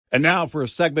And now for a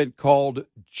segment called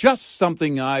Just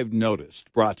Something I've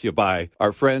Noticed, brought to you by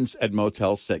our friends at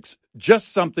Motel 6.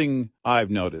 Just something I've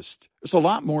noticed. There's a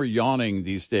lot more yawning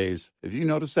these days. Have you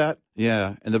noticed that?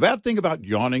 Yeah. And the bad thing about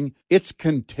yawning, it's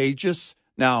contagious.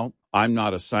 Now, I'm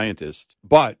not a scientist,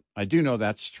 but I do know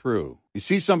that's true. You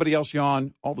see somebody else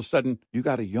yawn, all of a sudden, you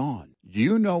got to yawn.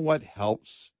 You know what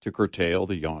helps to curtail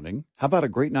the yawning? How about a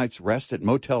great night's rest at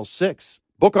Motel 6?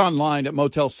 Book online at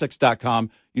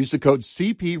motel6.com. Use the code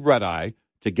CPRedEye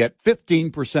to get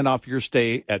 15% off your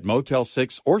stay at Motel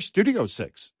 6 or Studio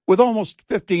 6. With almost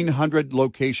 1,500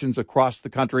 locations across the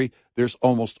country, there's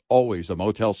almost always a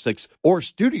Motel 6 or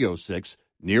Studio 6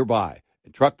 nearby.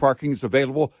 And truck parking is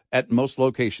available at most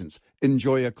locations.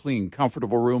 Enjoy a clean,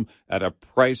 comfortable room at a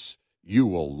price you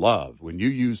will love when you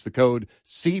use the code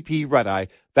CPRedEye.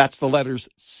 That's the letters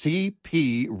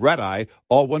CPRedEye,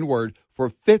 all one word, for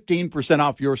 15%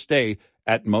 off your stay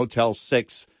at Motel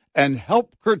 6 and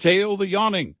help curtail the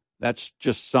yawning. That's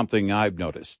just something I've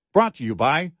noticed. Brought to you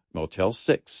by Motel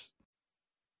 6.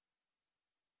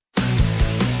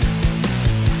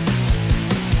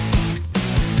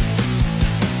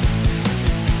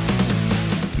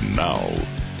 Now,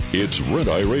 it's Red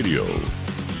Eye Radio.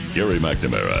 Gary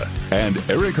McNamara and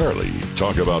Eric Harley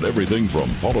talk about everything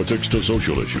from politics to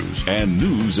social issues and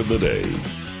news of the day.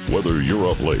 Whether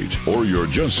you're up late or you're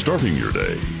just starting your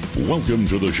day, welcome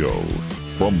to the show.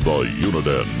 From the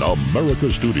Uniden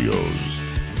America Studios,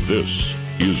 this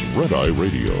is Red Eye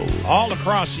Radio. All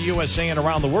across the USA and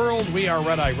around the world, we are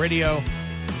Red Eye Radio.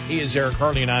 He is Eric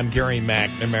Harley, and I'm Gary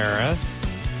McNamara.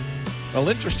 Well,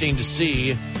 interesting to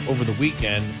see over the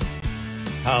weekend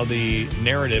how the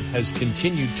narrative has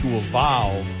continued to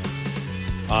evolve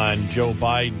on Joe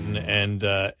Biden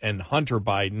and Hunter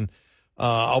Biden.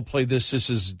 I'll play this. This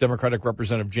is Democratic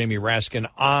Representative Jamie Raskin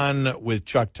on with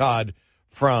Chuck Todd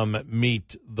from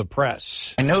Meet the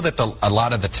Press. I know that a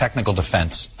lot of the technical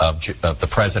defense of the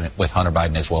president with Hunter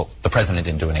Biden is, well, the president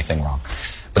didn't do anything wrong.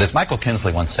 But as Michael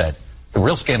Kinsley once said, the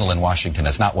real scandal in Washington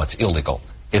is not what's illegal,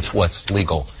 it's what's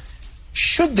legal.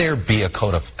 Should there be a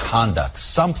code of conduct,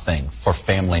 something for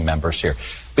family members here?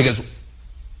 Because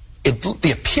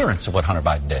the appearance of what Hunter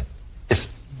Biden did is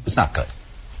not good.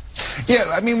 Yeah,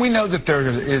 I mean, we know that there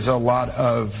is a lot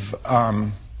of,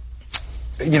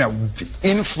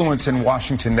 influence in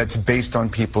Washington that's based on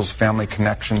people's family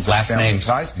connections and family names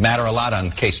ties. Matter a lot on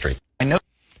K Street. I know.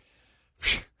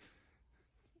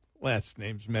 Last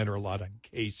names matter a lot on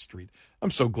K Street.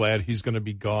 I'm so glad he's going to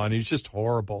be gone. He's just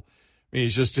horrible. I mean,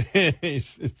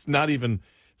 it's not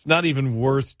even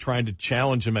worth trying to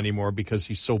challenge him anymore because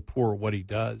he's so poor at what he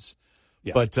does.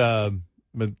 Yeah. But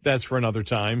that's for another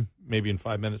time, maybe in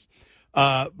 5 minutes.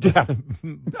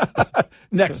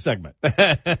 Next segment.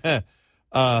 But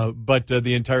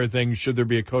the entire thing, should there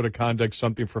be a code of conduct,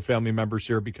 something for family members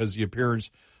here, because the appearance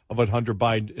of what Hunter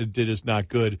Biden did is not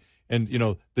good. And,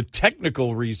 the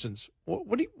technical reasons,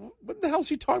 what the hell is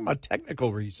he talking about,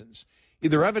 technical reasons?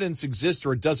 Either evidence exists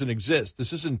or it doesn't exist.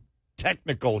 This isn't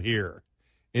technical here.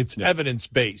 It's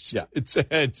evidence-based. Yeah.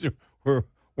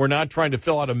 We're not trying to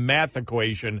fill out a math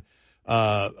equation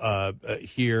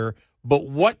here. But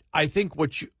what I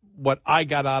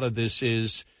got out of this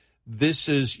is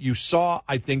you saw,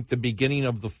 I think, the beginning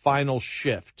of the final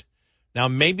shift. Now,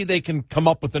 maybe they can come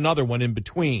up with another one in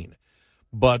between.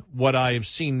 But what I have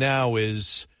seen now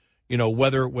is,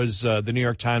 whether it was the New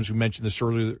York Times, we mentioned this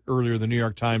earlier, the New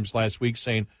York Times last week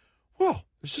saying, well,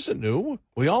 this isn't new.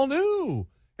 We all knew.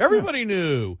 Everybody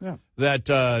knew that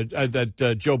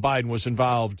Joe Biden was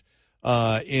involved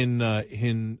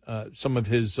in some of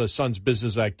his son's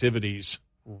business activities.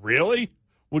 Really?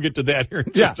 We'll get to that here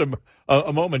in just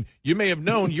a moment. You may have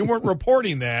known. You weren't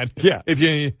reporting that. Yeah.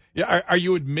 Are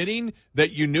you admitting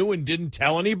that you knew and didn't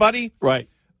tell anybody? Right.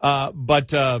 But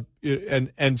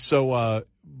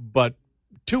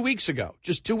 2 weeks ago,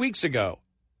 just 2 weeks ago,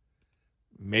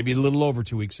 maybe a little over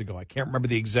 2 weeks ago, I can't remember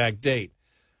the exact date,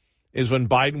 is when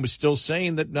Biden was still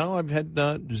saying that, no, I've had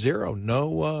zero,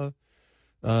 no,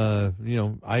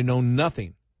 I know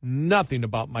nothing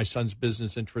about my son's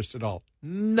business interest at all,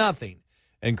 nothing.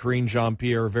 And Karine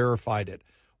Jean-Pierre verified it.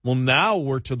 Well, now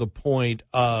we're to the point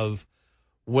of,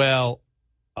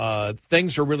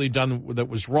 things are really done that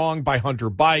was wrong by Hunter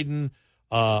Biden.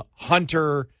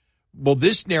 Hunter,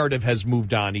 this narrative has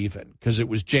moved on even because it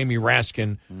was Jamie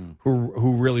Raskin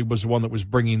who really was the one that was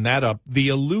bringing that up, the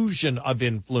illusion of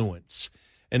influence.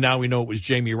 And now we know it was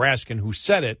Jamie Raskin who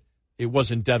said it. It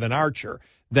wasn't Devon Archer.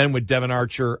 Then with Devon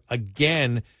Archer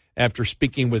again, after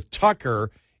speaking with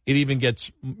Tucker, it even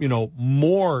gets,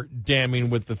 more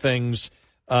damning with the things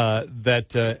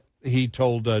that he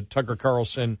told Tucker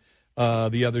Carlson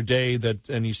the other day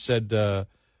and he said,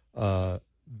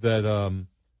 Biden's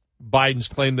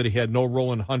claim that he had no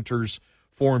role in Hunter's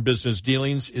foreign business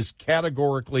dealings is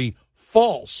categorically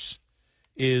false,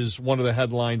 is one of the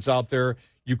headlines out there.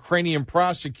 Ukrainian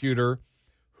prosecutor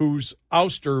whose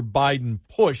ouster Biden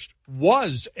pushed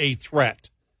was a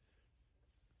threat.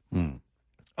 Was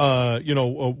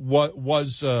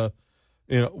a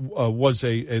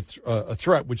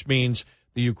threat, which means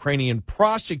the Ukrainian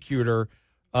prosecutor,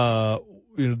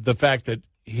 the fact that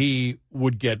he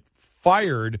would get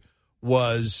fired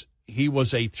he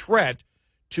was a threat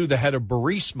to the head of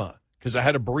Burisma, because the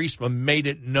head of Burisma made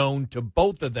it known to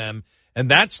both of them, and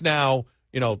that's now,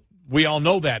 we all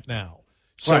know that now.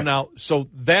 So right. So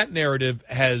that narrative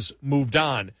has moved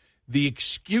on. The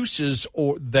excuses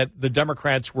that the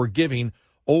Democrats were giving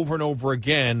over and over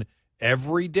again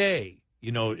every day,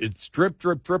 it's drip,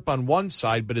 drip, drip on one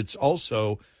side, but it's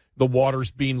also the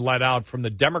water's being let out from the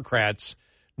Democrats'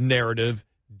 narrative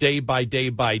day by day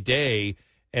by day.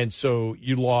 And so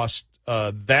you lost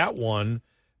that one.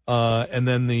 And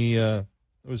then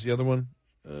what was the other one?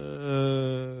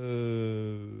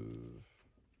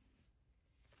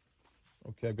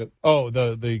 Okay, I've got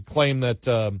the claim that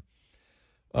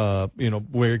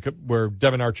where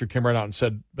Devin Archer came right out and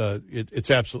said it's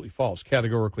absolutely false,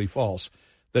 categorically false,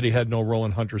 that he had no role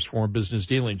in Hunter's foreign business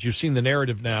dealings. You've seen the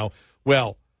narrative now.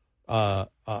 Well,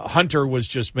 Hunter was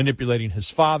just manipulating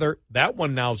his father. That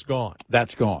one now's gone.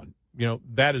 That's gone.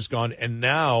 That is gone, and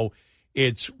now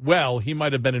it's, he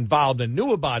might have been involved and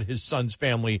knew about his son's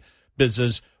family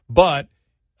business, but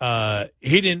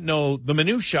he didn't know the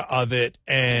minutia of it,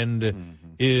 and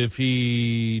if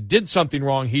he did something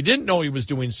wrong, he didn't know he was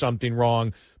doing something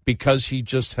wrong because he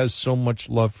just has so much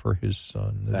love for his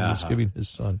son. And he's giving his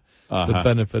son the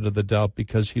benefit of the doubt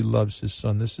because he loves his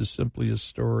son. This is simply a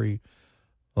story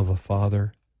of a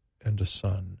father and a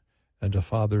son, and a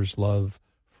father's love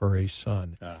for a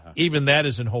son. Even that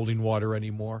isn't holding water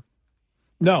anymore.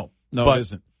 No, it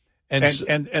isn't.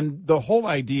 And the whole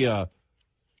idea,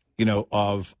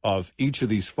 of each of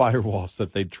these firewalls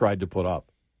that they tried to put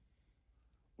up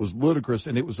was ludicrous,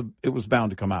 and it was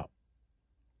bound to come out.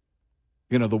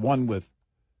 The one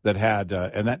that had,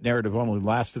 and that narrative only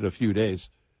lasted a few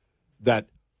days, that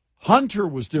Hunter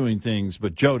was doing things,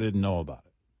 but Joe didn't know about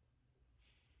it.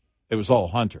 It was all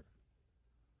Hunter.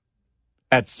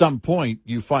 At some point,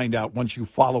 you find out, once you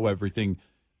follow everything,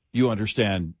 you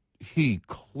understand he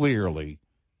clearly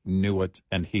knew it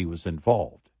and he was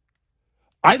involved.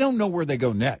 I don't know where they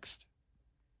go next.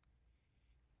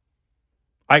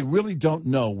 I really don't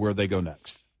know where they go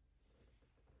next.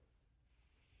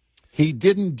 He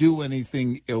didn't do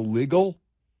anything illegal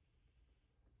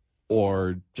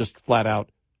or just flat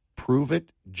out prove it,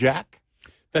 Jack.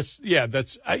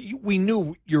 We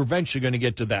knew you're eventually going to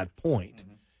get to that point.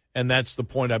 And that's the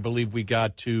point I believe we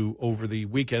got to over the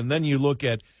weekend. And then you look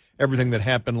at everything that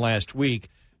happened last week.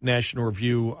 National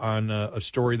Review on a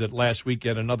story that last week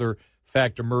yet another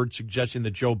fact emerged suggesting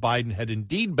that Joe Biden had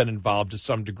indeed been involved to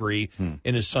some degree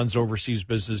in his son's overseas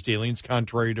business dealings,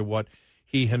 contrary to what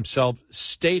he himself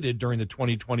stated during the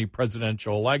 2020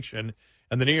 presidential election.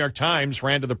 And the New York Times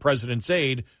ran to the president's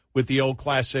aid with the old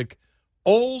classic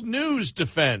old news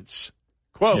defense.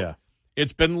 Quote,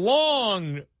 It's been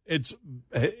long...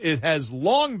 It has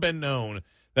long been known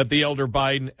that the elder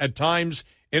Biden at times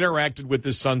interacted with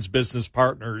his son's business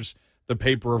partners, the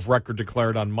paper of record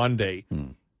declared on Monday.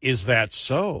 Is that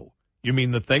so? You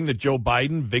mean the thing that Joe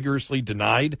Biden vigorously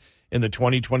denied in the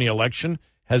 2020 election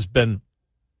has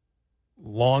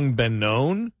long been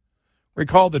known?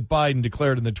 Recall that Biden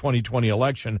declared in the 2020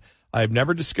 election, I have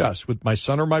never discussed with my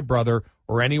son or my brother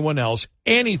or anyone else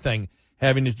anything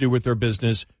having to do with their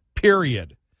business,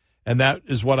 period. And that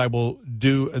is what I will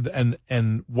do,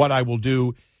 and what I will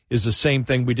do is the same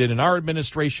thing we did in our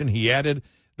administration. He added,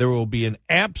 there will be an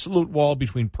absolute wall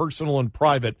between personal and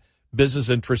private business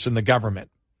interests in the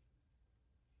government.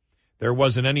 There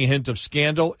wasn't any hint of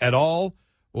scandal at all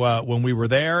when we were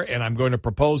there, and I'm going to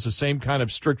propose the same kind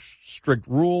of strict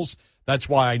rules. That's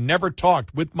why I never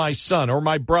talked with my son or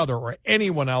my brother or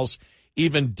anyone else,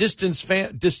 even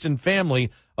distant family,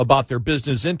 about their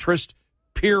business interest,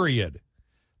 period.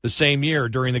 The same year,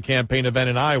 during the campaign event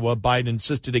in Iowa, Biden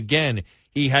insisted again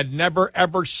he had never,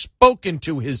 ever spoken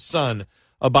to his son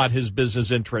about his business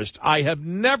interest. I have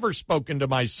never spoken to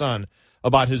my son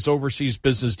about his overseas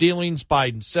business dealings,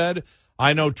 Biden said.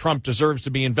 I know Trump deserves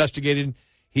to be investigated.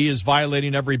 He is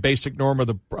violating every basic norm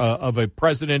of a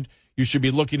president. You should be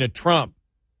looking at Trump.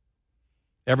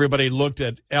 Everybody looked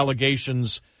at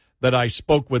allegations that I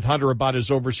spoke with Hunter about his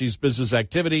overseas business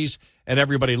activities, and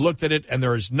everybody looked at it, and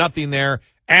there is nothing there.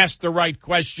 Ask the right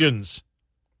questions.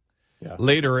 Yeah.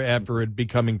 Later, after it had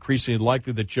become increasingly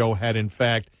likely that Joe had, in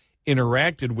fact,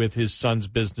 interacted with his son's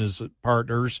business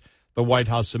partners, the White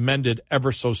House amended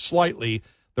ever so slightly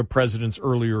the president's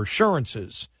earlier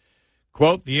assurances.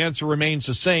 Quote, the answer remains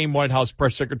the same, White House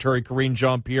Press Secretary Karine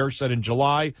Jean-Pierre said in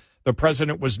July. The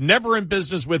president was never in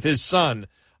business with his son.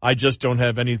 I just don't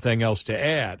have anything else to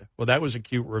add. Well, that was a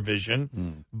cute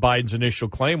revision. Biden's initial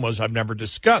claim was, I've never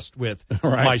discussed with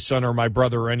my son or my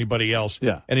brother or anybody else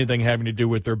anything having to do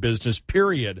with their business,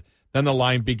 period. Then the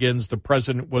line begins, the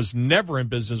president was never in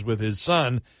business with his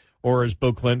son, or as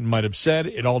Bill Clinton might have said,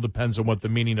 it all depends on what the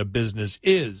meaning of business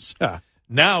is.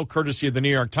 Now, courtesy of the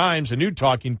New York Times, a new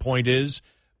talking point is,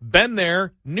 been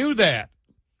there, knew that.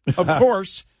 Of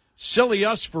course, silly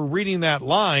us for reading that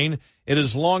line. It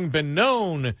has long been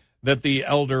known that the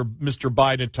elder Mr.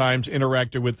 Biden at times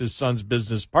interacted with his son's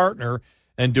business partner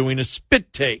and doing a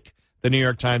spit take. The New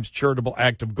York Times charitable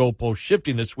act of goalpost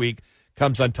shifting this week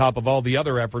comes on top of all the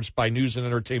other efforts by news and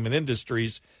entertainment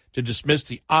industries to dismiss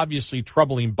the obviously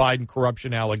troubling Biden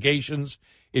corruption allegations.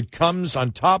 It comes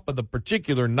on top of the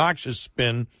particular noxious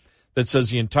spin that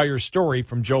says the entire story,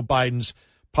 from Joe Biden's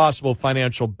possible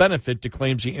financial benefit to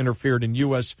claims he interfered in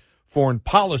U.S. foreign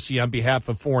policy on behalf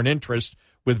of foreign interests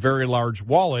with very large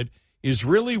wallet, is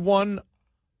really one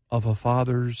of a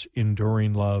father's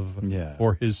enduring love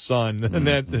for his son.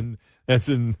 And that's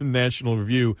in National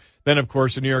Review. Then, of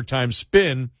course, the New York Times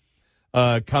spin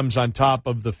comes on top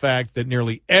of the fact that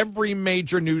nearly every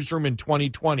major newsroom in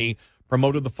 2020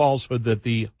 promoted the falsehood that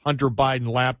the Hunter Biden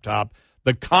laptop,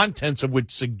 the contents of which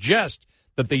suggest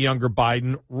that the younger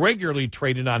Biden regularly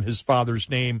traded on his father's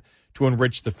name to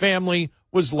enrich the family,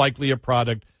 was likely a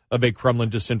product of a Kremlin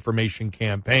disinformation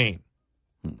campaign.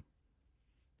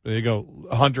 There you go.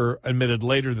 Hunter admitted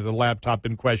later that the laptop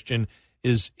in question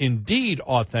is indeed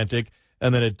authentic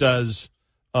and that it does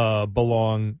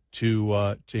belong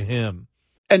to him.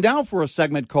 And now for a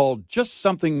segment called Just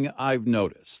Something I've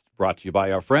Noticed, brought to you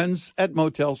by our friends at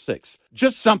Motel 6.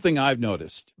 Just something I've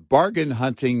noticed. Bargain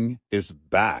hunting is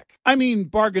back. I mean,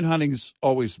 bargain hunting's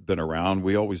always been around.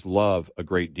 We always love a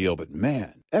great deal. But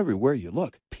man, everywhere you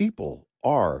look, people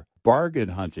are bargain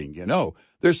hunting. You know,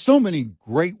 there's so many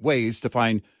great ways to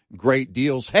find great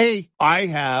deals. Hey, I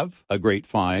have a great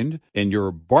find in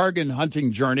your bargain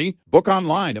hunting journey. Book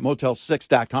online at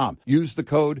Motel6.com. Use the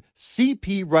code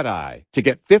CPRedEye to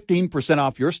get 15%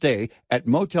 off your stay at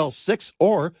Motel 6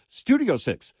 or Studio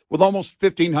 6. With almost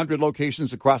 1,500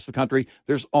 locations across the country,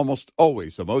 there's almost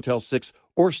always a Motel 6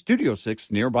 or Studio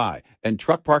 6 nearby, and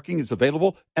truck parking is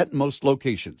available at most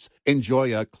locations.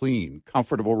 Enjoy a clean,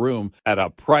 comfortable room at a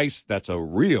price that's a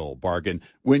real bargain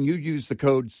when you use the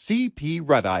code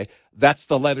CPRedEye. That's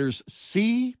the letters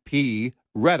CP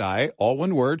Redeye, all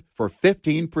one word, for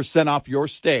 15% off your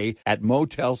stay at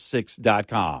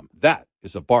Motel6.com. That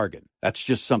is a bargain. That's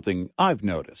just something I've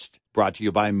noticed. Brought to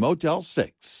you by Motel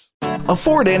 6.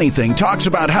 Afford Anything talks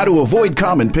about how to avoid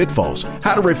common pitfalls,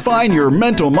 how to refine your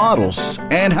mental models,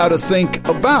 and how to think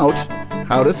about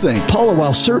how to think. Paula,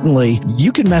 while certainly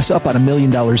you can mess up on $1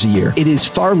 million a year, it is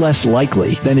far less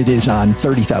likely than it is on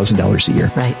 $30,000 a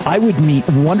year. Right. I would meet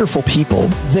wonderful people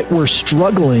that were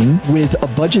struggling with a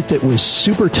budget that was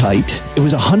super tight. It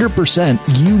was 100%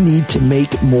 you need to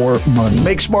make more money.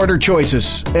 Make smarter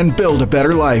choices and build a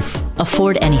better life.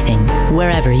 Afford Anything,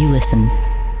 wherever you listen.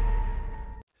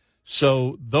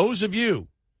 So those of you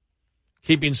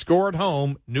keeping score at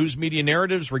home, news media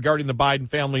narratives regarding the Biden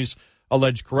family's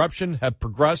alleged corruption have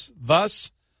progressed.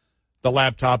 Thus, the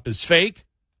laptop is fake.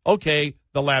 Okay,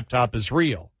 the laptop is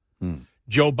real.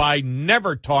 Joe Biden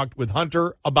never talked with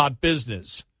Hunter about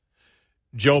business.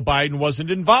 Joe Biden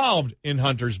wasn't involved in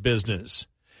Hunter's business.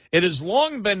 It has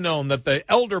long been known that the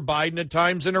elder Biden at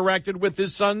times interacted with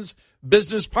his son's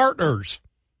business partners.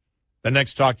 The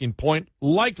next talking point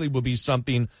likely will be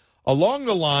something along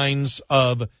the lines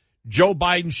of Joe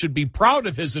Biden should be proud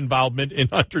of his involvement in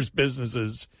Hunter's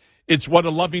businesses. It's what a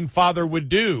loving father would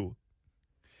do.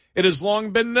 It has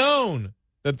long been known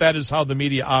that that is how the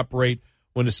media operate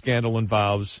when a scandal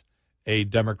involves a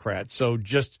Democrat. So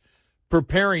just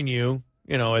preparing you,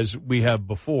 as we have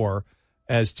before,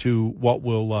 as to what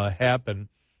will happen.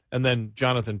 And then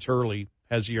Jonathan Turley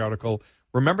has the article.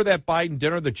 Remember that Biden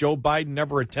dinner that Joe Biden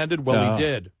never attended? Well, he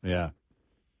did. Yeah.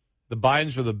 The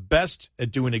Bidens are the best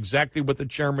at doing exactly what the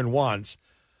chairman wants.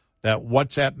 That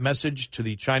WhatsApp message to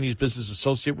the Chinese business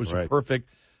associate was a perfect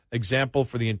example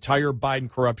for the entire Biden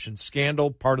corruption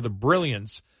scandal. Part of the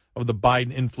brilliance of the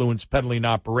Biden influence peddling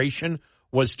operation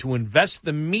was to invest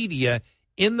the media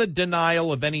in the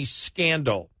denial of any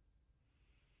scandal.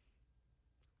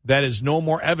 That is no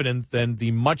more evident than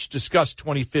the much-discussed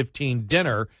 2015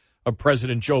 dinner of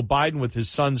President Joe Biden with his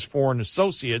son's foreign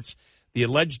associates. The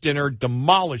alleged dinner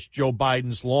demolished Joe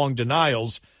Biden's long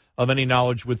denials of any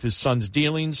knowledge with his son's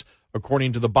dealings,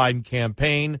 according to the Biden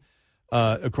campaign.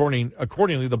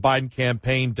 Accordingly, the Biden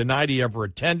campaign denied he ever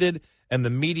attended, and the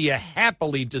media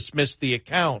happily dismissed the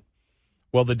account.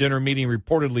 Well, the dinner meeting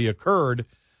reportedly occurred.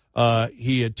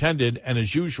 He attended, and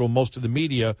as usual, most of the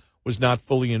media has not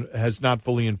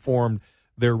fully informed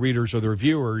their readers or their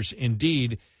viewers.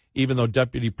 Indeed, even though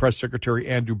Deputy Press Secretary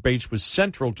Andrew Bates was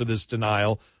central to this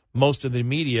denial, most of the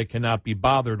media cannot be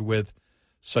bothered with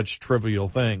such trivial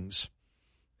things.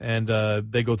 And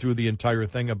they go through the entire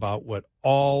thing about what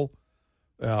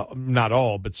not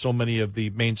all, but so many of the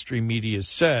mainstream media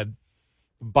said.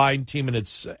 The Biden team and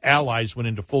its allies went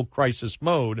into full crisis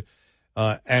mode.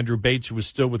 Andrew Bates, who was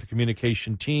still with the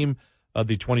communication team of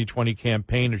the 2020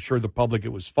 campaign, assured the public it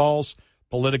was false.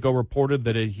 Politico reported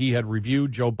that he had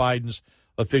reviewed Joe Biden's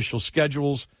official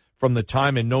schedules from the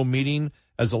time, and no meeting,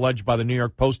 as alleged by the New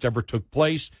York Post, ever took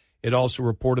place. It also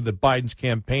reported that Biden's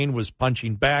campaign was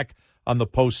punching back on the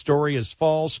Post story as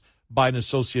false. Biden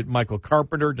associate Michael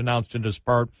Carpenter denounced it as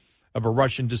part of a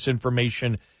Russian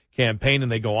disinformation campaign,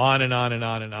 and they go on and on and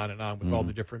on and on and on with all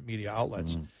the different media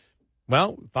outlets.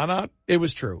 Well, found out it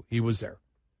was true. He was there.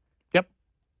 Yep.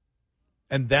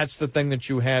 And that's the thing that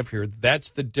you have here. That's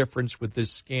the difference with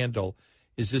this scandal,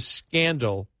 is this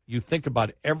scandal, you think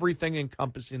about everything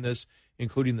encompassing this,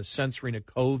 including the censoring of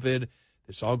COVID.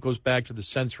 This all goes back to the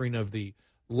censoring of the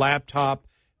laptop.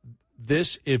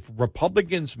 This, if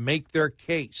Republicans make their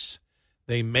case,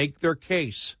 they make their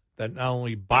case that not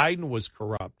only Biden was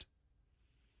corrupt,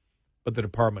 but the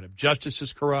Department of Justice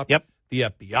is corrupt. Yep. The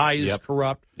FBI is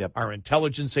corrupt. Yep. Our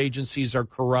intelligence agencies are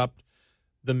corrupt.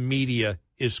 The media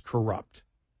is corrupt.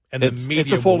 And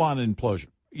it's a full-on implosion.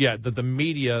 Yeah, that the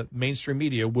media, mainstream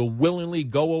media, will willingly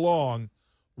go along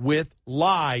with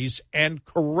lies and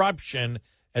corruption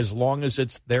as long as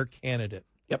it's their candidate.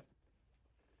 Yep.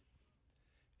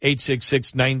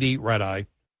 866-90-RED-EYE.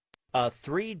 A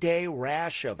 3-day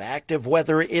rash of active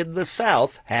weather in the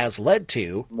South has led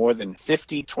to more than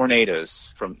 50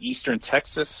 tornadoes from eastern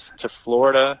Texas to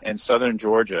Florida and southern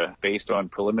Georgia, based on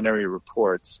preliminary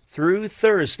reports. Through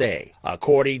Thursday,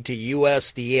 according to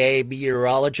USDA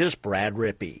meteorologist Brad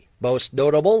Rippey. Most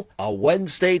notable, a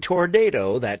Wednesday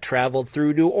tornado that traveled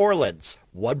through New Orleans.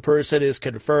 One person is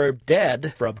confirmed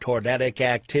dead from tornadic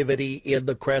activity in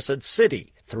the Crescent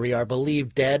City. 3 are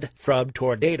believed dead from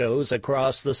tornadoes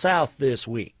across the South this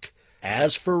week.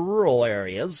 As for rural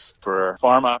areas, for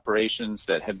farm operations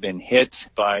that have been hit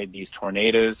by these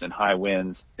tornadoes and high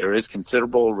winds, there is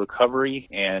considerable recovery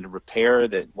and repair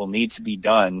that will need to be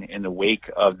done in the wake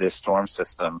of this storm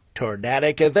system.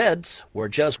 Tornadic events were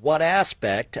just one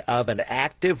aspect of an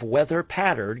active weather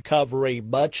pattern covering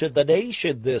much of the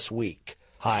nation this week.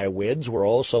 High winds were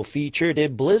also featured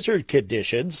in blizzard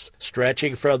conditions,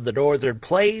 stretching from the northern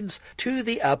plains to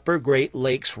the upper Great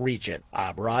Lakes region.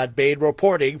 I'm Rod Bain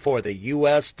reporting for the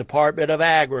U.S. Department of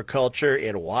Agriculture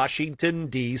in Washington,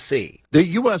 D.C.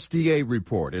 The USDA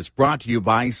report is brought to you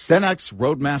by Cenex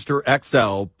Roadmaster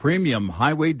XL Premium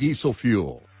Highway Diesel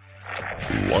Fuel.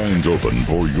 Lines open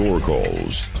for your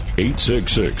calls.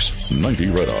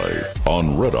 866-90-RED-EYE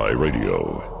on Red Eye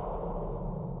Radio.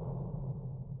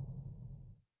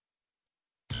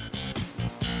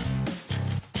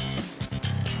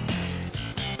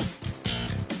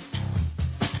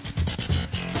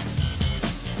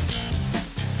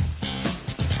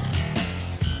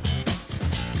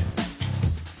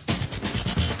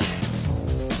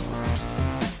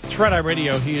 Red Eye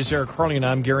Radio. He is Eric Harley, and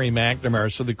I'm Gary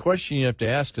McNamara. So the question you have to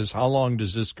ask is, how long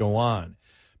does this go on?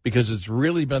 Because it's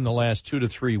really been the last 2 to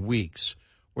 3 weeks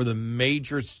where the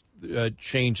major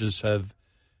changes have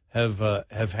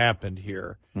happened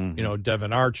here. Mm-hmm. You know,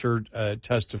 Devin Archer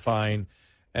testifying,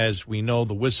 as we know,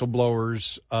 the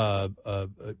whistleblowers,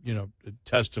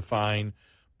 testifying,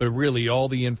 but really all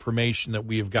the information that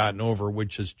we have gotten over,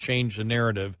 which has changed the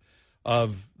narrative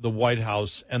of the White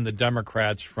House and the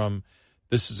Democrats from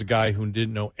this is a guy who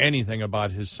didn't know anything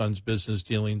about his son's business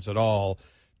dealings at all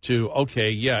to, okay,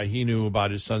 yeah, he knew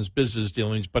about his son's business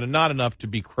dealings, but not enough to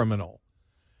be criminal.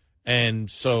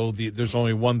 And so there's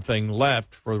only one thing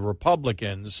left for the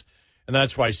Republicans, and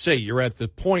that's why I say you're at the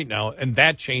point now, and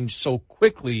that changed so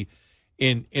quickly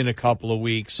in a couple of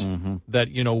weeks that,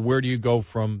 you know, where do you go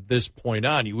from this point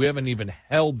on? You haven't even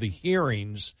held the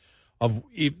hearings of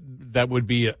that would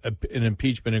be an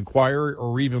impeachment inquiry,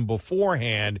 or even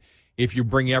beforehand. If you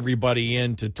bring everybody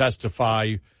in to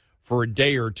testify for a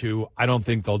day or two, I don't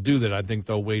think they'll do that. I think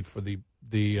they'll wait for the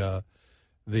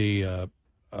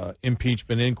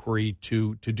impeachment inquiry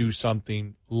to do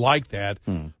something like that.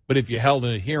 But if you held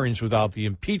hearings without the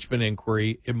impeachment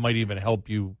inquiry, it might even help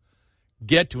you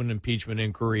get to an impeachment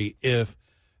inquiry if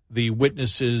the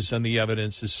witnesses and the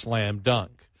evidence is slam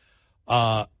dunk.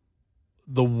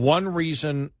 The one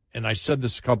reason, and I said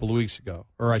this a couple of weeks ago,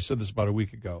 or I said this about a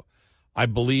week ago, I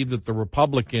believe that the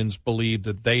Republicans believe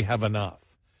that they have enough.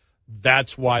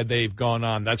 That's why they've gone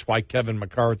on. That's why Kevin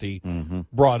McCarthy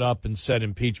brought up and said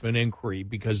impeachment inquiry,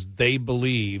 because they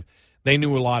believe they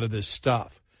knew a lot of this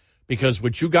stuff. Because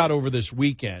what you got over this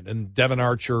weekend and Devin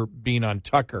Archer being on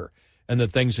Tucker and the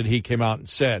things that he came out and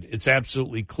said, it's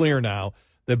absolutely clear now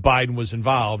that Biden was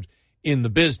involved in the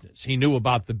business. He knew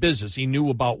about the business. He knew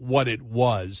about what it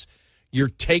was. You're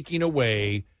taking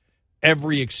away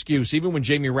every excuse. Even when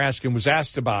Jamie Raskin was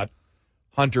asked about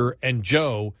Hunter and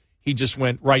Joe, he just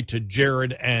went right to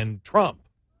Jared and Trump.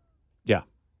 Yeah.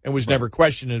 And was never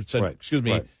questioned and said, excuse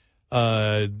me,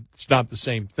 it's not the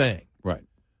same thing. Right.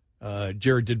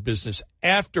 Jared did business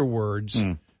afterwards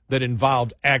that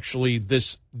involved actually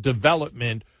this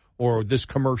development or this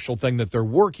commercial thing that they're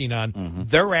working on.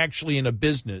 They're actually in a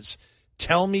business.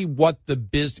 Tell me what the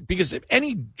business, because if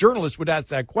any journalist would ask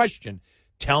that question,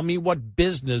 tell me what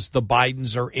business the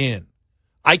Bidens are in.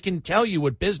 I can tell you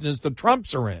what business the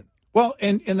Trumps are in. Well,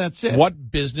 and that's it.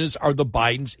 What business are the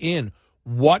Bidens in?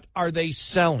 What are they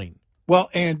selling?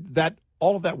 Well, and that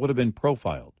all of that would have been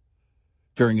profiled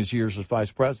during his years as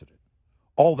vice president.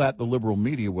 All that the liberal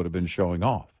media would have been showing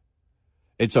off.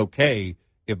 It's okay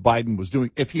if Biden was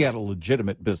doing, if he had a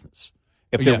legitimate business.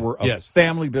 If there were a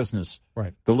family business,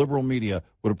 the liberal media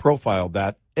would have profiled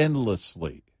that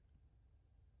endlessly.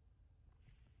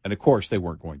 And, of course, they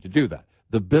weren't going to do that.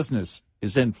 The business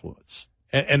is influence.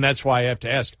 And that's why I have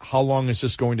to ask, how long is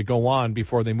this going to go on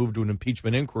before they move to an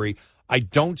impeachment inquiry? I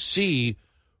don't see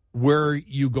where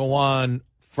you go on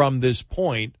from this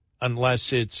point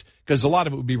unless it's – because a lot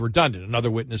of it would be redundant. Another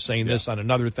witness saying this on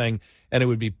another thing, and it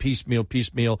would be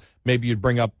piecemeal. Maybe you'd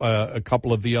bring up a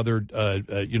couple of the other,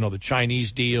 the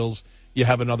Chinese deals. You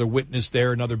have another witness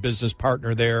there, another business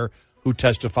partner there who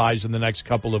testifies in the next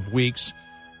couple of weeks.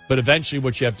 But eventually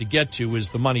what you have to get to is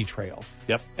the money trail.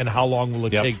 Yep. And how long will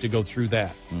it take to go through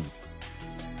that?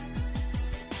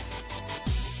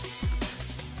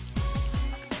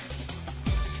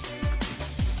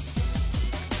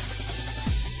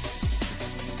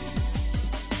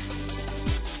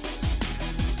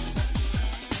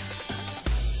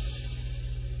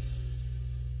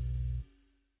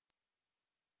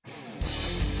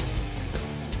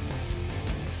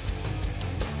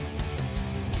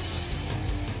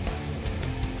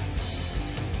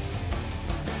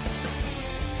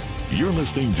 You're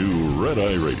listening to Red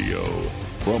Eye Radio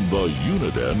from the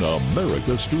Uniden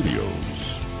America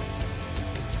Studios.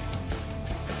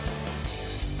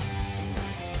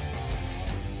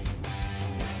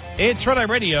 It's Red Eye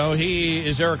Radio. He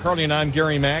is Eric Harley, and I'm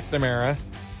Gary McNamara.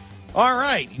 All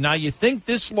right. Now, you think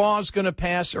this law is going to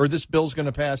pass, or this bill's going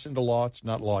to pass into law? It's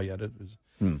not law yet. It was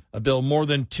a bill. More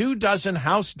than 24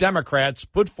 House Democrats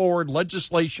put forward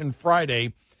legislation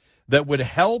Friday that would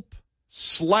help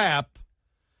slap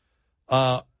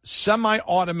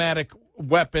semi-automatic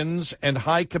weapons and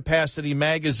high-capacity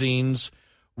magazines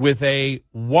with a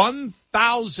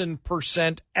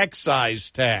 1,000%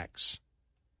 excise tax.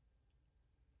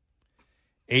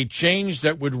 A change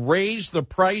that would raise the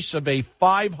price of a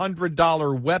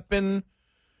 $500 weapon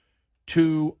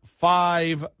to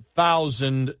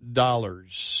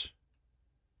 $5,000.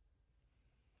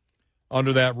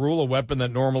 Under that rule, a weapon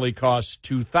that normally costs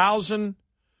 $2,000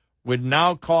 would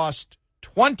now cost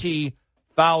 $20,000.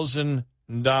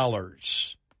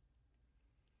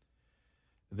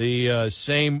 The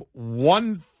same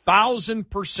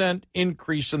 1,000%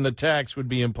 increase in the tax would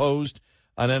be imposed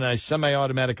on a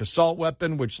semi-automatic assault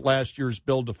weapon, which last year's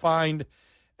bill defined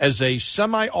as a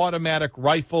semi-automatic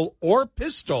rifle or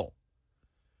pistol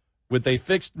with a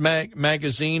fixed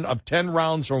magazine of 10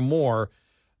 rounds or more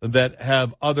that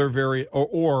have other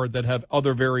that have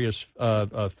other various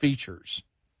features.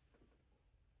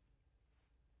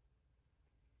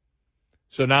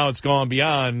 So now it's gone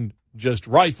beyond just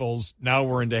rifles. Now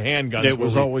we're into handguns. It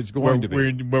was always going to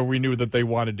be. Where we knew that they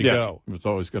wanted to go. It was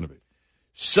always going to be.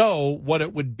 So what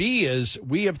it would be is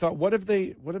we have thought, what have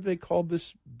they called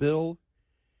this bill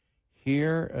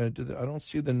here? I don't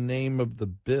see the name of the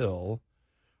bill.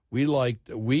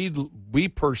 We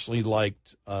personally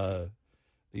liked the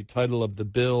title of the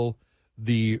bill,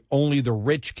 the Only the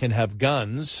Rich Can Have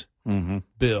Guns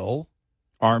bill.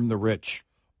 Arm the rich.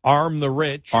 Arm the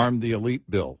rich. Arm the elite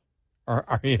bill.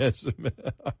 Yes.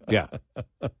 Yeah.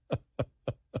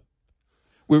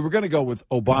 We were going to go with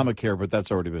Obamacare, but that's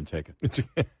already been taken.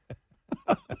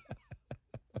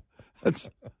 That's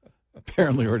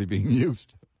apparently already being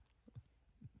used.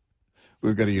 We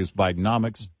were going to use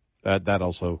Bidenomics. That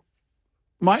also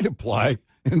might apply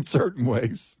in certain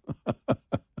ways.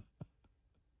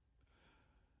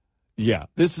 Yeah,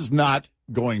 this is not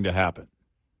going to happen.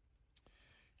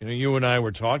 You know, you and I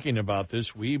were talking about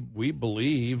this. We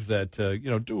believe that,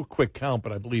 do a quick count,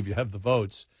 but I believe you have the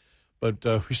votes. But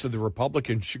we said the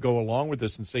Republicans should go along with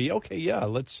this and say, okay, yeah,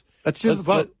 let's do the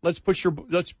vote. Let's push your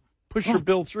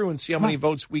bill through and see how many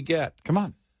votes we get. Come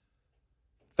on.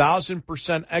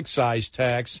 1,000% excise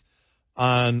tax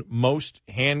on most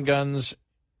handguns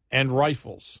and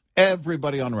rifles.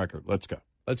 Everybody on record. Let's go.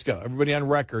 Everybody on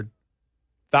record.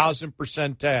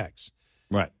 1,000% tax.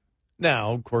 Right.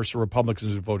 Now, of course, the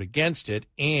Republicans would vote against it,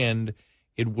 and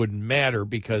it wouldn't matter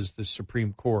because the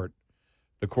Supreme Court,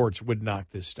 the courts would knock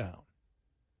this down.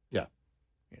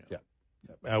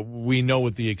 Yeah. We know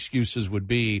what the excuses would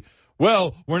be.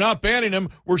 Well, we're not banning them.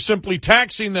 We're simply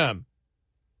taxing them.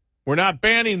 We're not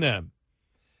banning them.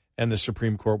 And the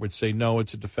Supreme Court would say, no,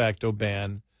 it's a de facto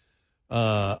ban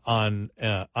on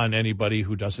anybody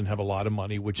who doesn't have a lot of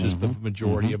money, which is the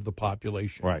majority of the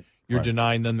population. Right. You're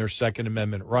denying them their Second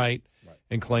Amendment right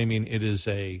and claiming it is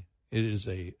a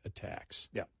tax.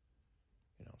 Yeah.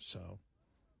 So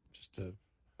just to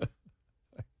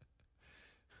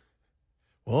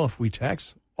well, if we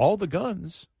tax all the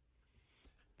guns,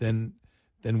 then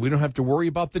we don't have to worry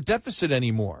about the deficit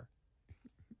anymore.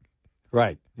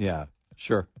 Right. Yeah.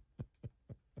 Sure.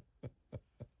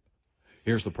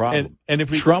 Here's the problem. And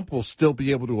if Trump will still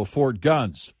be able to afford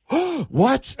guns.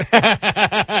 What?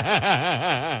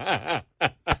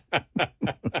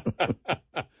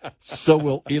 So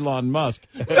will Elon Musk.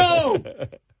 No!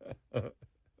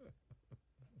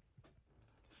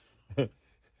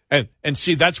 And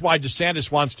see, that's why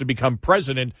DeSantis wants to become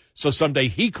president, so someday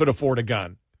he could afford a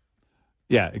gun.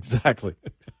 Yeah, exactly.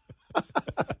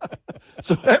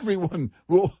 So everyone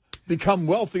will become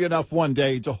wealthy enough one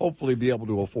day to hopefully be able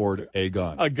to afford a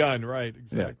gun. A gun, right,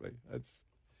 exactly.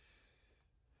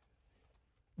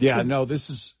 Yeah. This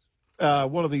is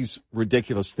one of these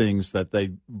ridiculous things that they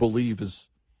believe is,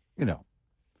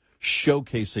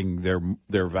 showcasing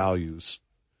their values,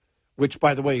 which,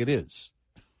 by the way, it is.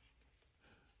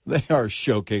 They are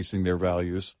showcasing their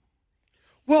values.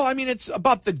 Well, I mean, it's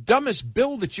about the dumbest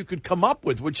bill that you could come up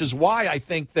with, which is why I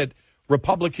think that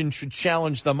Republicans should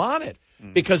challenge them on it.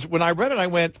 Because when I read it, I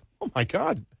went, oh, my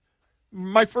God.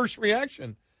 My first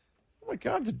reaction, oh, my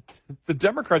God, the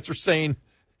Democrats are saying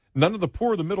none of the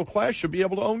poor of the middle class should be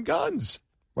able to own guns.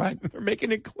 Right. They're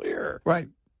making it clear. Right.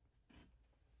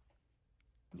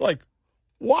 Like,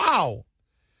 wow.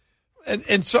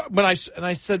 And so when I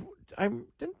said,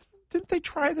 didn't they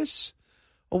try this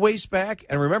a ways back?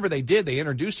 And remember, they did. They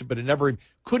introduced it, but it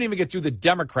couldn't even get through the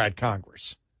Democrat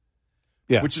Congress.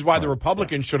 Yeah. Which is why the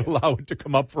Republicans should allow it to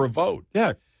come up for a vote.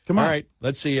 Yeah. Come on. All right.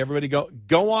 Let's see. Everybody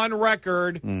go on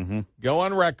record. Mm-hmm. Go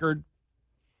on record.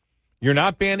 You're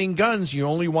not banning guns. You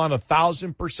only want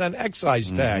 1,000% excise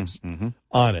tax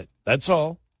on it. That's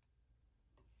all.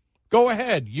 Go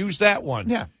ahead. Use that one.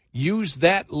 Yeah. Use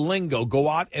that lingo. Go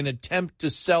out and attempt to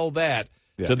sell that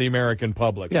to the American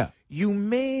public. Yeah. You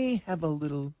may have a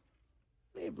little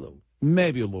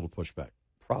pushback.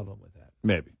 Problem with that.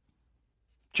 Maybe.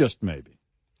 Just maybe.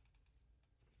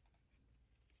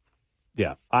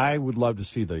 Yeah. I would love to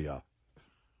see the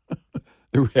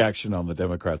reaction on the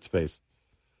Democrats' face.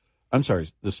 I'm sorry,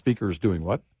 the speaker is doing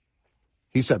what?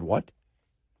 He said what?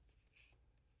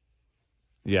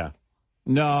 Yeah.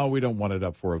 No, we don't want it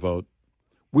up for a vote.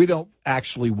 We don't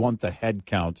actually want the head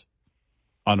count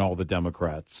on all the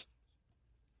Democrats.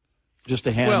 Just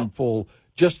a handful,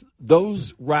 just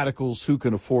those radicals who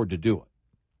can afford to do it.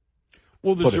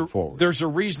 Well, there's a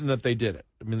reason that they did it.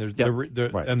 I mean,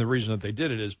 and the reason that they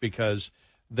did it is because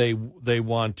they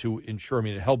want to ensure. I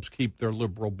mean, it helps keep their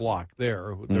liberal bloc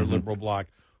there, their liberal bloc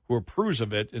who approves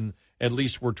of it, and at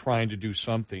least we're trying to do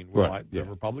something. The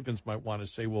Republicans might want to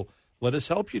say, well, let us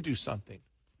help you do something.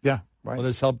 Yeah, right. Let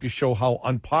us help you show how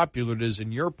unpopular it is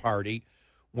in your party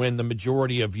when the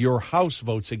majority of your House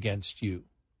votes against you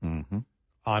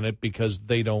on it because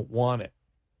they don't want it.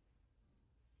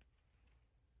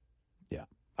 Yeah.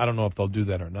 I don't know if they'll do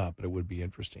that or not, but it would be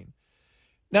interesting.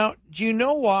 Now, do you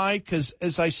know why? Because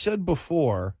as I said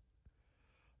before,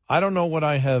 I don't know what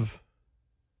I have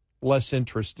less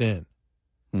interest in.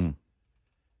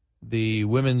 The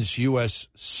women's U.S.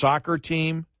 soccer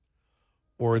team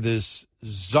or this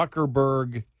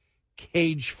Zuckerberg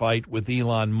cage fight with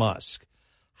Elon Musk.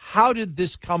 How did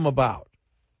this come about?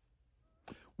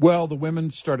 Well, the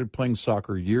women started playing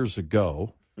soccer years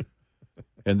ago.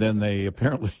 and then they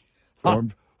apparently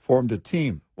formed a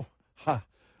team.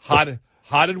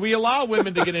 How did we allow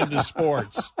women to get into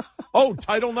sports? Oh,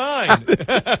 Title IX.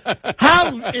 How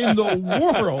in the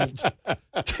world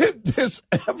did this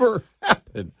ever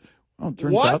happen?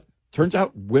 Well, it turns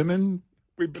out women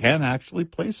can actually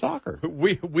play soccer.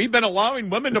 We've been allowing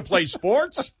women to play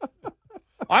sports?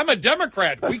 I'm a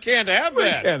Democrat. We can't have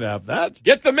that. We can't have that.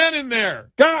 Get the men in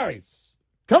there. Guys,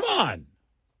 come on.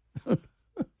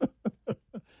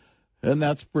 And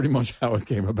that's pretty much how it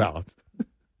came about.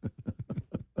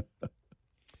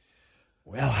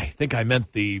 Well, I think I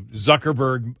meant the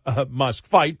Zuckerberg Musk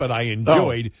fight, but I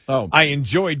enjoyed I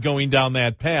enjoyed going down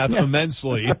that path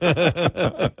immensely.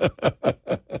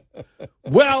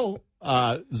 Well,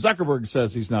 Zuckerberg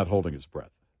says he's not holding his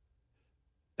breath.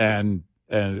 And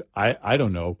I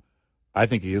don't know. I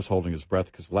think he is holding his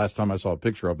breath because last time I saw a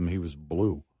picture of him, he was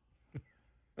blue.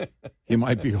 He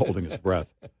might be holding his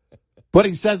breath. But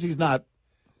he says he's not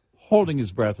holding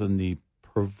his breath in the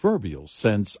proverbial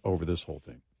sense over this whole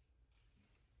thing.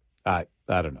 I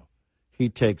don't know. He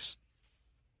takes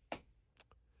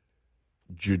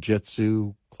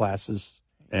jiu-jitsu classes,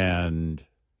 and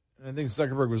I think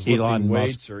Zuckerberg was lifting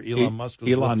weights, or Elon Musk was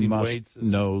lifting weights.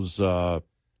 Knows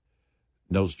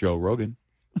Joe Rogan.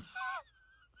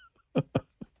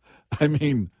 I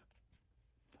mean,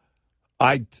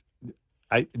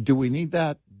 do we need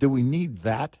that? Do we need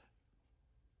that?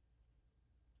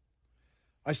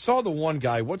 I saw the one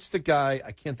guy. What's the guy?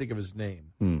 I can't think of his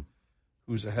name.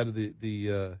 Who's ahead of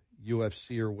the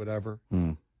UFC or whatever.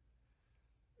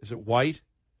 Is it White?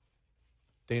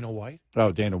 Dana White?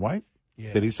 Oh, Dana White?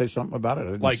 Yeah. Did he say something about it?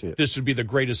 I didn't see it. This would be the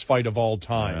greatest fight of all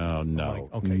time. Oh, no.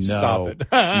 Okay, no. stop it.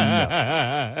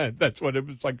 No. That's what it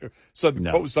was like. So the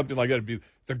quote was something like that.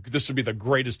 This would be the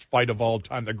greatest fight of all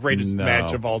time, the greatest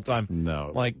match of all time.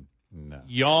 No. No.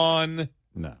 Yawn.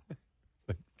 No.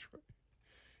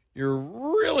 You're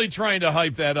really trying to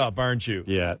hype that up, aren't you?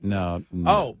 Yeah, no.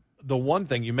 Oh, the one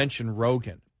thing you mentioned,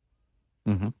 Rogan.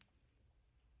 Mm-hmm.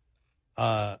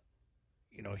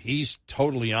 He's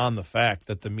totally on the fact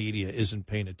that the media isn't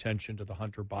paying attention to the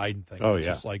Hunter Biden thing. Oh, He's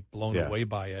yeah. just blown away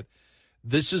by it.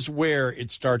 This is where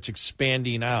it starts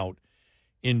expanding out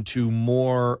into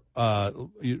more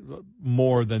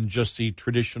than just the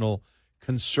traditional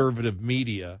conservative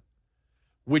media,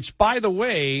 which, by the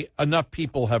way, enough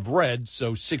people have read,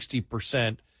 so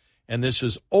 60%, and this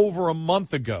is over a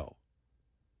month ago,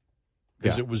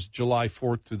 because it was July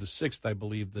 4th through the 6th, I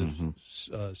believe, the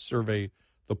survey,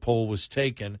 the poll was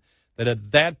taken, that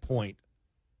at that point,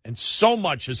 and so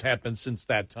much has happened since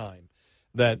that time,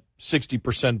 that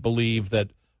 60% believe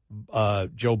that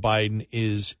Joe Biden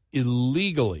is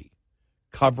illegally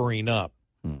covering up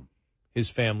his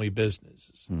family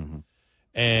businesses. Mm-hmm.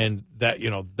 And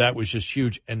that was just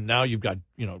huge. And now you've got,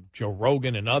 Joe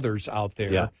Rogan and others out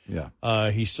there.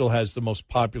 Yeah. He still has the most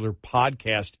popular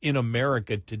podcast in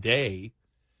America today.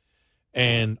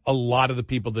 And a lot of the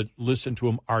people that listen to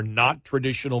him are not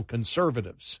traditional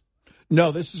conservatives.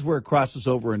 No, this is where it crosses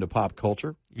over into pop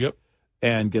culture. Yep.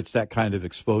 And gets that kind of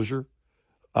exposure.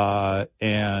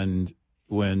 And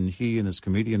when he and his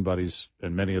comedian buddies,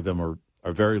 and many of them are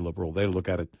very liberal, they look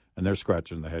at it and they're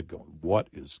scratching their head going, what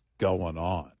is going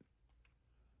on?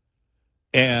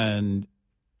 And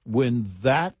when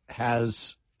that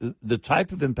has the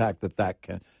type of impact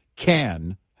that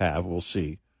can have, we'll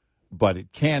see, but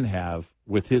it can have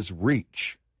with his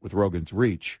reach, with Rogan's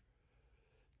reach,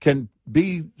 can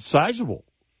be sizable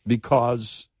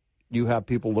because you have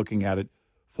people looking at it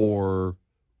for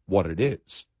what it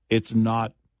is. It's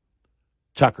not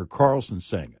Tucker Carlson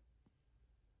saying it.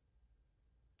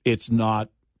 It's not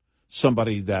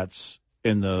somebody that's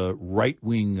in the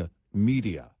right-wing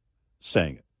media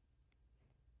saying it.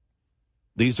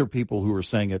 These are people who are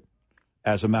saying it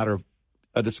as a matter of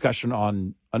a discussion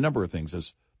on a number of things,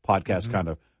 as podcasts kind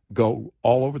of go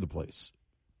all over the place.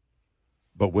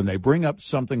 But when they bring up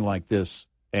something like this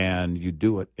and you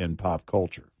do it in pop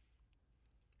culture,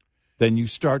 then you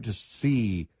start to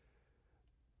see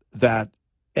that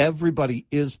everybody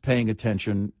is paying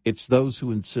attention. It's those who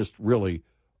insist really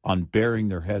on burying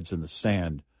their heads in the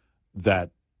sand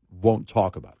that won't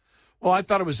talk about it. Well, I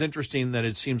thought it was interesting that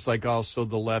it seems like also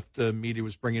the left media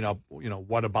was bringing up,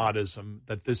 whataboutism,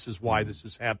 that this is why this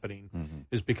is happening,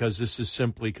 is because this is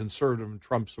simply conservative and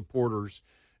Trump supporters,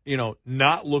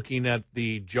 not looking at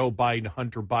the Joe Biden,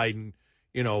 Hunter Biden,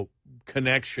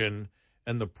 connection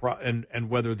and and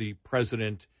whether the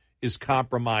president is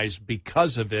compromised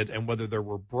because of it and whether there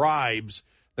were bribes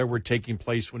that were taking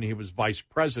place when he was vice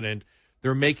president.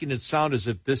 They're making it sound as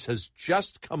if this has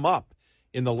just come up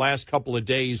in the last couple of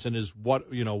days and is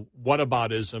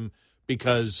whataboutism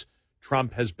because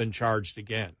Trump has been charged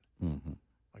again. Mm-hmm.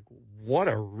 Like, what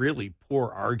a really poor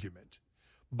argument.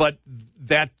 But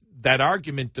that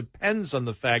argument depends on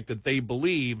the fact that they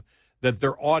believe that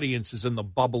their audience is in the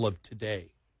bubble of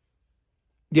today.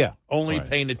 Yeah. Only right.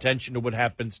 paying attention to what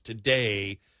happens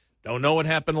today. Don't know what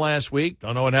happened last week.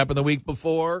 Don't know what happened the week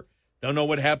before. Don't know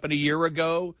what happened a year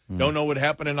ago. Don't know what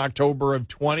happened in October of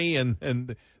 20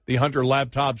 and the Hunter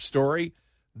laptop story.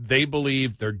 They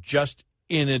believe they're just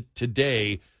in it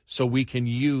today, so we can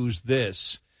use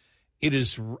this. It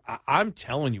is, I'm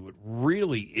telling you, it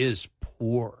really is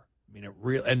poor. I mean, it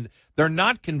really, and they're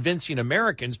not convincing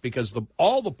Americans because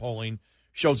all the polling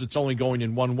shows it's only going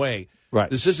in one way. Right.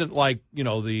 This isn't like,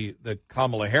 the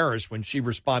Kamala Harris when she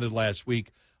responded last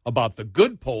week about the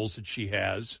good polls that she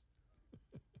has.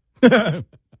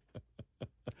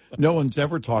 No one's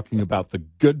ever talking about the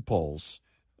good polls.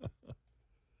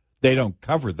 They don't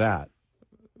cover that.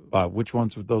 Which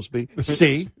ones would those be?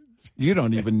 See? You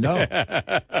don't even know.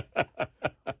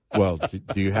 Well,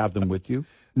 do you have them with you?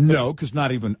 No, because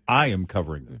not even I am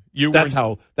covering them.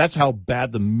 That's how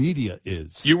bad the media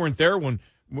is. You weren't there when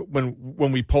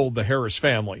we polled the Harris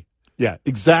family. Yeah,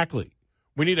 exactly.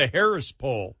 We need a Harris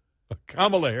poll, a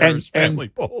Kamala Harris family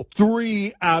poll.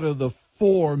 3 out of the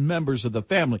 4 members of the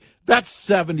family, that's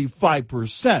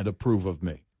 75% approve of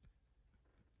me.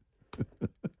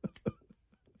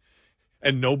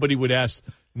 And nobody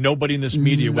in this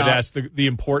media would ask the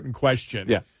important question.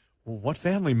 Yeah. Well, what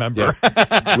family member?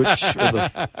 Yeah. Which of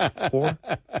the 4?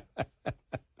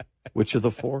 Which of the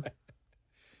 4?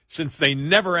 Since they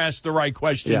never ask the right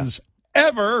questions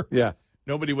ever,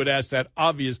 nobody would ask that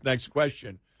obvious next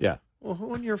question. Yeah. Well,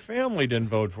 who in your family didn't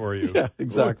vote for you? Yeah,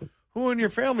 exactly. Who in your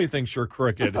family thinks you're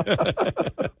crooked?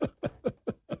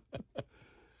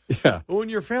 Yeah. Who in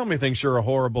your family thinks you're a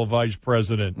horrible vice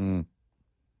president? I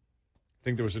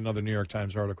think there was another New York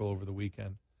Times article over the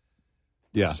weekend.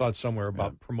 Yeah. I saw it somewhere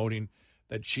about promoting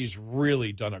that she's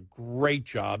really done a great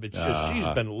job. It's just she's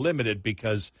been limited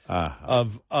because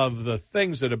of the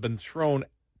things that have been thrown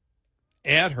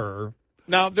at her.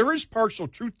 Now, there is partial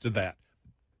truth to that.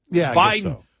 Yeah, I guess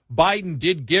so. Biden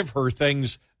did give her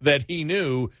things that he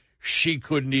knew she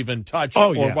couldn't even touch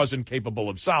or wasn't capable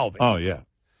of solving. Oh, yeah.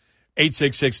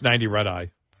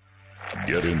 866-90-RED-EYE.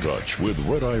 Get in touch with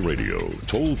Red Eye Radio,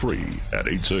 toll free at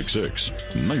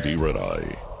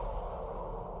 866-90-RED-EYE.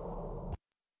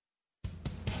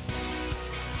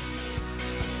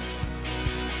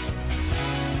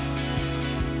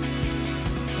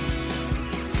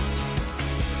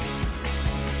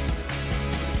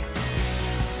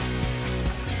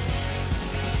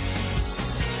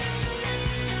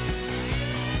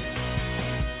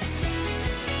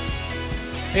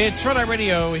 It's Red Eye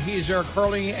Radio. He's Eric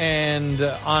Hurley, and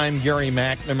I'm Gary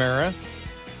McNamara.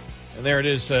 And there it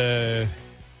is.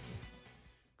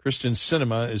 Kristen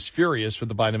Sinema is furious with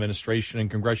the Biden administration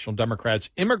and congressional Democrats'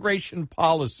 immigration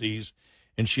policies,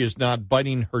 and she is not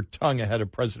biting her tongue ahead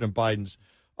of President Biden's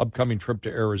upcoming trip to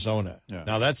Arizona. Yeah.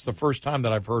 Now, that's the first time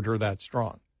that I've heard her that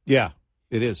strong. Yeah,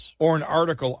 it is. Or an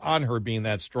article on her being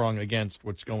that strong against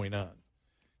what's going on.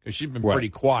 Because she's been pretty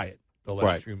quiet the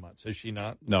last few months, has she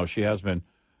not? No, she has been.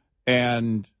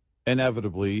 And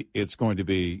inevitably, it's going to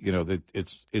be,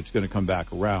 it's going to come back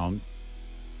around.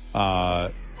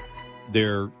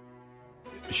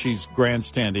 She's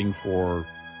grandstanding for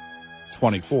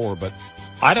 24, but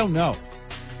I don't know.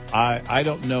 I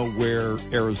don't know where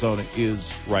Arizona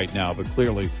is right now, but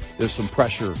clearly there's some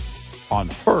pressure on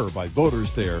her by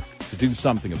voters there to do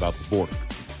something about the border.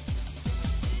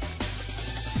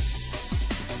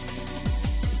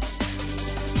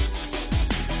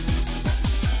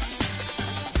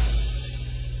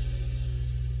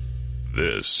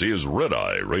 This is Red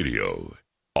Eye Radio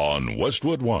on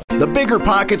Westwood One. The Bigger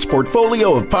Pockets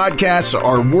portfolio of podcasts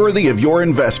are worthy of your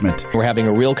investment. We're having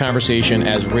a real conversation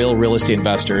as real estate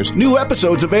investors. New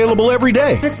episodes available every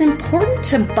day. It's important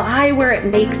to buy where it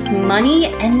makes money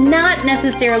and not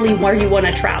necessarily where you want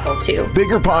to travel to.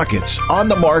 Bigger Pockets, On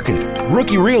the Market,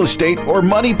 Rookie Real Estate, or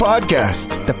Money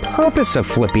Podcast. The purpose of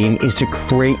flipping is to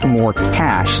create more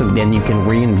cash so then you can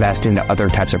reinvest into other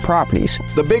types of properties.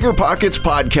 The Bigger Pockets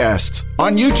Podcast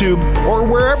on YouTube or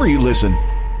wherever you listen.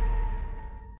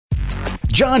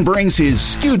 John brings his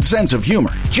skewed sense of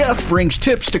humor. Jeff brings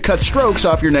tips to cut strokes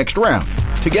off your next round.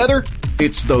 Together,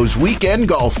 it's those weekend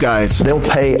golf guys. They'll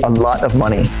pay a lot of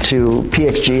money to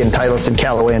PXG and Titleist and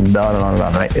Callaway and on and on and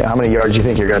on, right? How many yards do you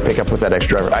think you're going to pick up with that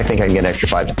extra driver? I think I can get an extra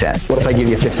 5 to 10. What if I give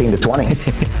you 15 to 20?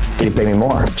 Can you pay me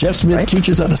more? Jeff Smith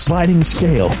teaches on a sliding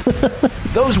scale.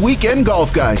 Those Weekend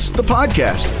Golf Guys, the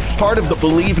podcast, part of the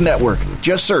Believe Network.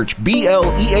 Just search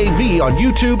BLEAV on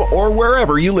YouTube or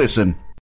wherever you listen.